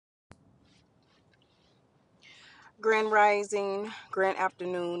Grand Rising, Grand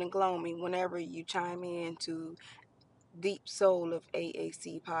Afternoon, and Gloaming whenever you chime in to Deep Soul of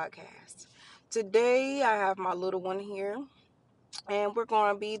AAC podcast. Today I have my little one here and we're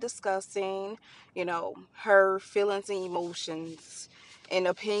going to be discussing, her feelings and emotions and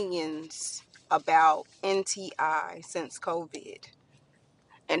opinions about NTI since COVID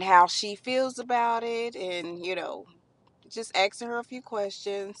and how she feels about it and, just asking her a few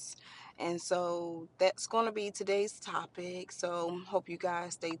questions. And so that's going to be today's topic. So hope you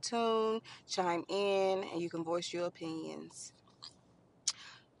guys stay tuned, chime in, and you can voice your opinions.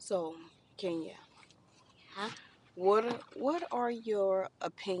 So, Kenya, Huh? what are your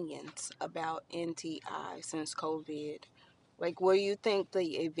opinions about NTI since COVID? Like, what do you think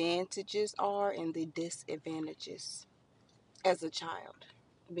the advantages are and the disadvantages as a child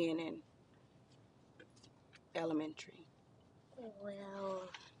being in elementary? Well,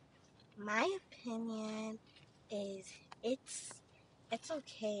 my opinion is it's it's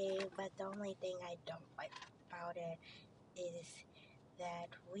okay, but the only thing I don't like about it is that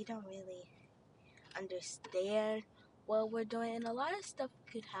we don't really understand what we're doing, and a lot of stuff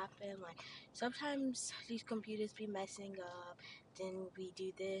could happen. Like sometimes these computers be messing up, then we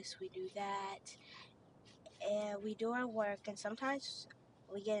do this, we do that, and we do our work, and sometimes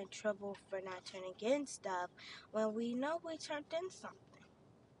we get in trouble for not turning in stuff when we know we turned in something.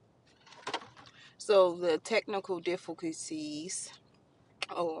 So the technical difficulties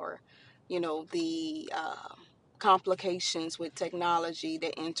or, the complications with technology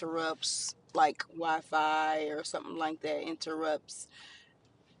that interrupts, like Wi-Fi or something like that, interrupts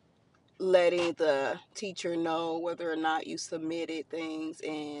letting the teacher know whether or not you submitted things,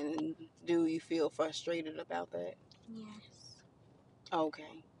 and do you feel frustrated about that? Yes.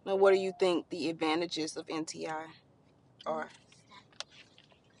 Okay. Now, what do you think the advantages of NTI What are? does that,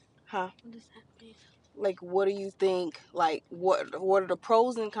 Huh? what does that mean? Like, what do you think? Like, what are the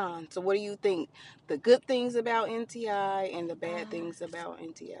pros and cons? So, what do you think the good things about NTI and the bad Uh, things about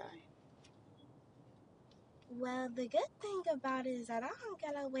NTI? well, the good thing about it is that I don't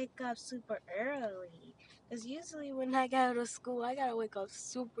gotta wake up super early. Because usually when I go to school, I gotta wake up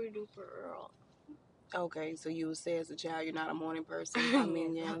super duper early. Okay, so you would say as a child you're not a morning person. I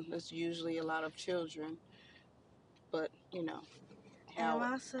mean, Yeah. yeah, that's usually a lot of children, but And how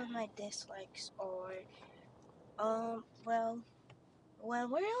also my dislikes are, well, when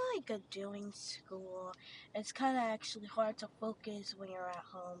we're like doing school, it's kind of actually hard to focus when you're at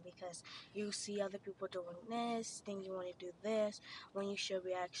home because you see other people doing this, then you want to do this when you should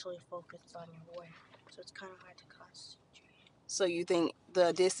be actually focused on your work. So it's kind of hard to concentrate. So you think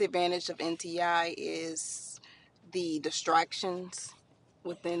the disadvantage of NTI is the distractions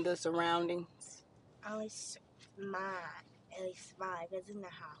within the surroundings? At least mine, at least mine, because in the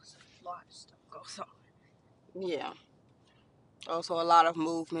house, a lot of stuff goes on. Yeah. Also, a lot of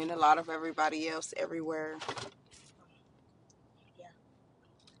movement, a lot of everybody else everywhere. Yeah.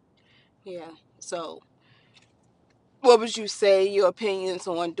 Yeah. So, what would you say your opinions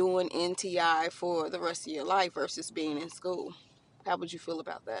on doing NTI for the rest of your life versus being in school? How would you feel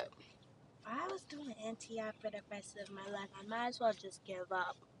about that? If I was doing NTI for the rest of my life, I might as well just give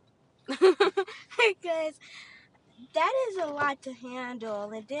up. Because that is a lot to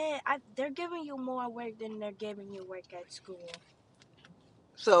handle, and then they're giving you more work than they're giving you work at school.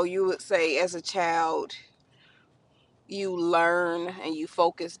 So, you would say as a child, you learn and you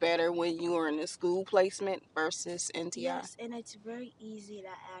focus better when you are in a school placement versus NTI? Yes, and it's very easy to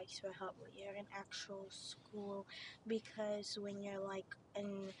ask for help when you're in actual school, because when you're like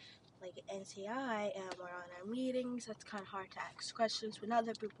in like NTI and we're on our meetings, it's kind of hard to ask questions when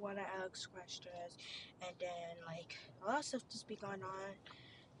other people want to ask questions, and then like a lot of stuff just be going on,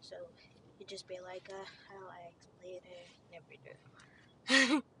 so you just be like, I'll ask later, never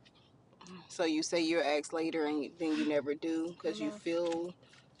do. So, you say you'll ask later and then you never do You because you know, feel,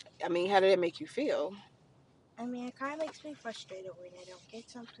 I mean, how did that make you feel? I mean, it kind of makes me frustrated when I don't get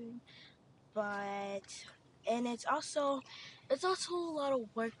something, but and it's also a lot of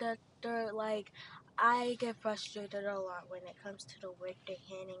work that they're like. I get frustrated a lot when it comes to the work they're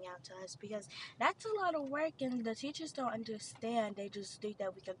handing out to us because that's a lot of work and the teachers don't understand. They just think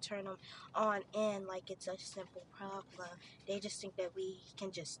that we can turn them on in like it's a simple problem. They just think that we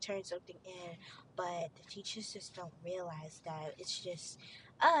can just turn something in, but the teachers just don't realize that it's just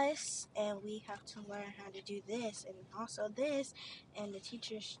us and we have to learn how to do this and also this, and the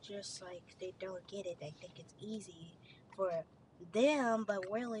teachers just like they don't get it. They think it's easy for them, but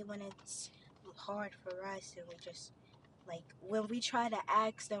really when it's hard for us, and we just like when we try to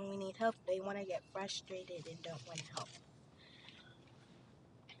ask them we need help, they want to get frustrated and don't want to help.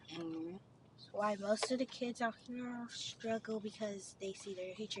 Mm-hmm. why most of the kids out here struggle because they see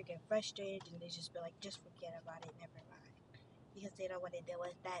their teacher get frustrated and they just be like, just forget about it, never mind. Because they don't want to deal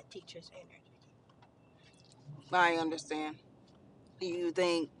with that teacher's energy. I understand. Do you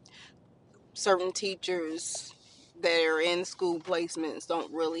think certain teachers that are in school placements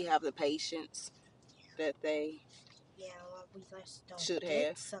don't really have the patience that they Yeah, when we just don't should get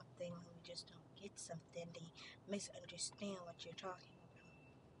have? something, when we just don't get something, they misunderstand what you're talking about.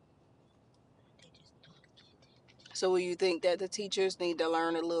 They just don't get it. So, you think that the teachers need to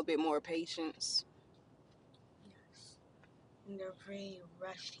learn a little bit more patience? Yes. And they're very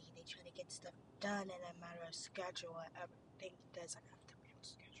rushy. They try to get stuff done in a matter of schedule. Everything doesn't have to be on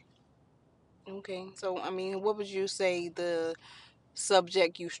schedule. Okay, so I mean, what would you say the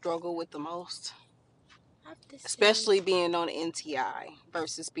subject you struggle with the most? I have to say, Especially being on NTI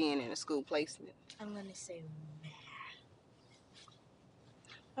versus being in a school placement. I'm gonna say math.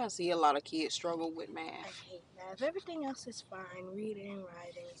 I see a lot of kids struggle with I math. hate math. Everything else is fine. Reading,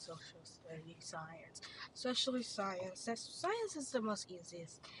 writing, social studies, science. Especially science. Science is the most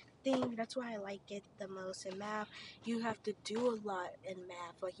easiest thing. That's why I like it the most. In math, you have to do a lot in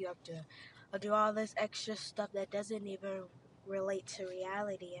math. Like you have to do all this extra stuff that doesn't even relate to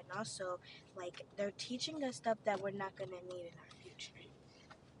reality. And also, like they're teaching us stuff that we're not gonna need in our future.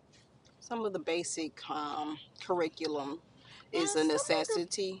 Some of the basic curriculum Yeah, is a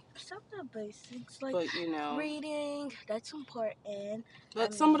necessity, some of the basics like but reading, that's important. I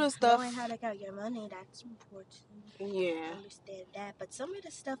but some of mean, the knowing how stuff, to count your money, that's important. yeah, Understand that, but some of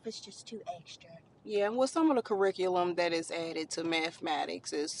the stuff is just too extra. yeah. Well, some of the curriculum that is added to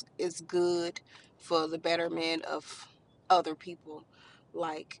mathematics is good for the betterment of other people,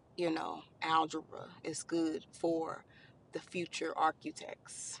 like algebra is good for the future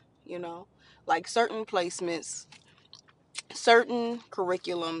architects. Like certain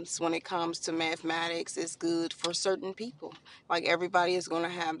curriculums when it comes to mathematics is good for certain people. Like everybody is going to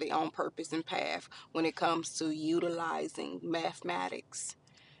have their own purpose and path when it comes to utilizing mathematics.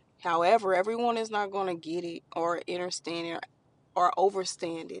 However, everyone is not going to get it or understand it or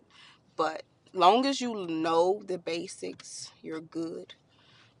overstand it. But long as you know the basics, you're good.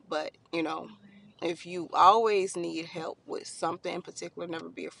 But, if you always need help with something in particular, never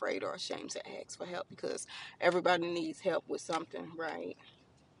be afraid or ashamed to ask for help because everybody needs help with something, right?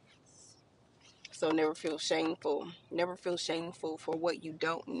 So never feel shameful. Never feel shameful for what you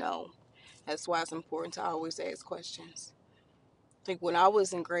don't know. That's why it's important to always ask questions. I think when I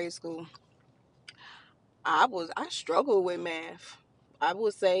was in grade school, I struggled with math. I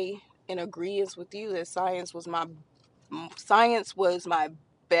would say in agreement with you that science was my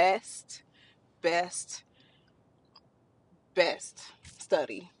best best best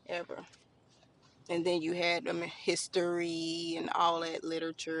study ever. And then you had history and all that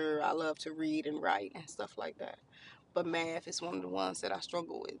literature. I love to read and write and stuff like that. But math is one of the ones that I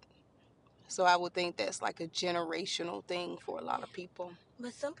struggle with. So I would think that's like a generational thing for a lot of people.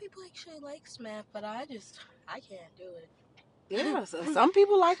 But some people actually like math, but I can't do it. Yeah, so some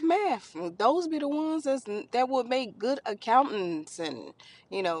people like math. Those be the ones that would make good accountants and,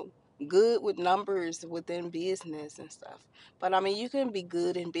 you know, good with numbers within business and stuff. But I mean, you can be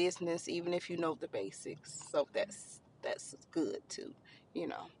good in business even if you know the basics. So that's good too, you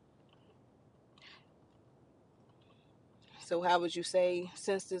know. So how would you say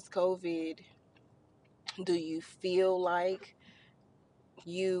since this COVID, do you feel like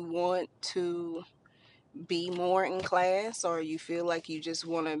you want to be more in class or you feel like you just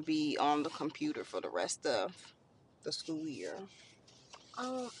want to be on the computer for the rest of the school year?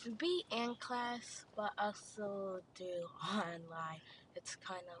 Be in class, but also do online. It's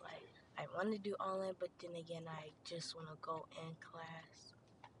kind of like I want to do online, but then again, I just want to go in class.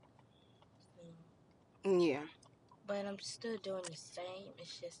 Yeah. But I'm still doing the same.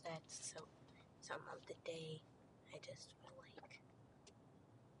 It's just that some of the day, I just feel like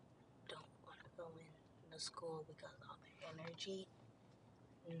don't want to go in the school because of all the energy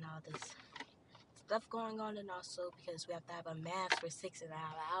and all this stuff going on, and also because we have to have a math for 6.5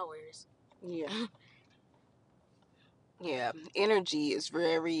 hours. Yeah. Yeah, energy is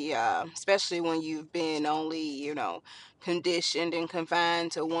very, especially when you've been only, conditioned and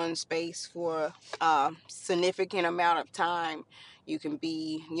confined to one space for a significant amount of time. You can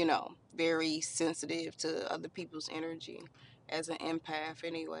be, very sensitive to other people's energy as an empath,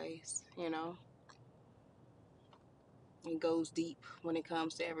 anyways. It goes deep when it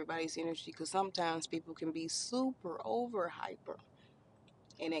comes to everybody's energy because sometimes people can be super over hyper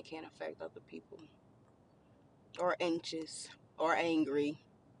and it can affect other people or anxious or angry.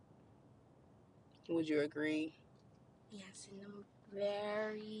 Would you agree? Yes, and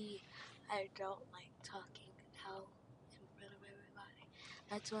I'm I don't like talking out in front of everybody.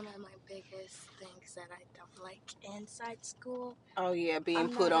 That's one of my biggest things that I don't like inside school. Oh yeah, being I'm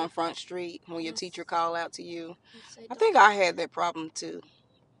put not on a Front Street when your yes, teacher call out to you. yes, I don't. think I had that problem too.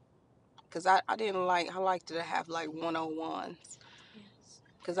 Cause I didn't like I liked to have like 101s. Yes,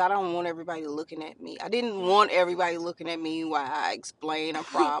 Cause I don't want everybody looking at me. I didn't want everybody looking at me while I explain a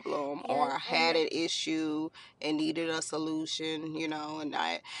problem or yes, I and had an issue and needed a solution,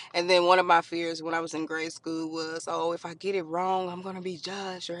 and then one of my fears when I was in grade school was, oh, if I get it wrong, I'm gonna be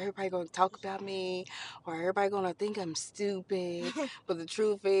judged or everybody gonna talk about me or everybody gonna think I'm stupid. But the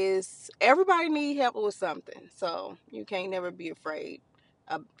truth is everybody need help with something. So you can't never be afraid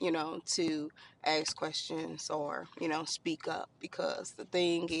to ask questions or speak up, because the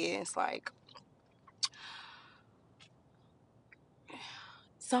thing is like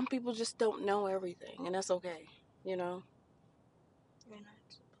some people just don't know everything, and that's okay you know you're not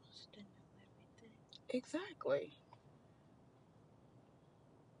supposed to know everything. exactly.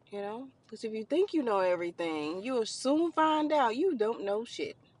 Because if you think you know everything, you'll soon find out you don't know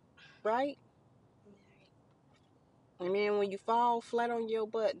shit, right? And then when you fall flat on your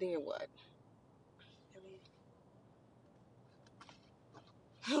butt, then what?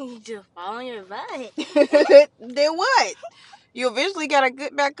 You just fall on your butt. Then what? You eventually gotta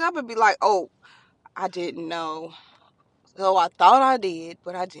get back up and be like, oh, I didn't know, so I thought I did,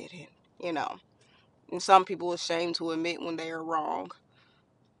 but I didn't. you know And some people are ashamed to admit when they are wrong.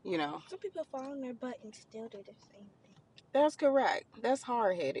 Some people fall on their butt and still do the same thing. That's correct. That's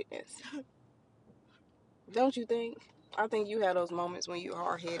hard headedness. Don't you think? I think you have those moments when you're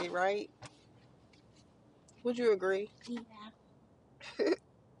hard headed, right? Would you agree? Yeah.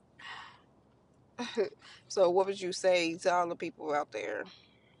 So, what would you say to all the people out there?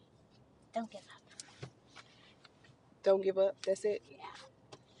 Don't give up. Don't give up. That's it. Yeah.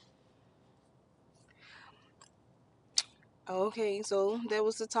 Okay, so that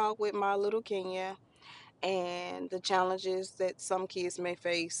was the talk with my little Kenya and the challenges that some kids may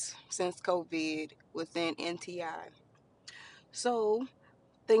face since COVID within NTI. So,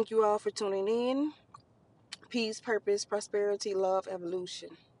 thank you all for tuning in. Peace, purpose, prosperity, love, evolution.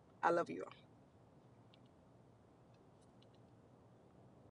 I love you all.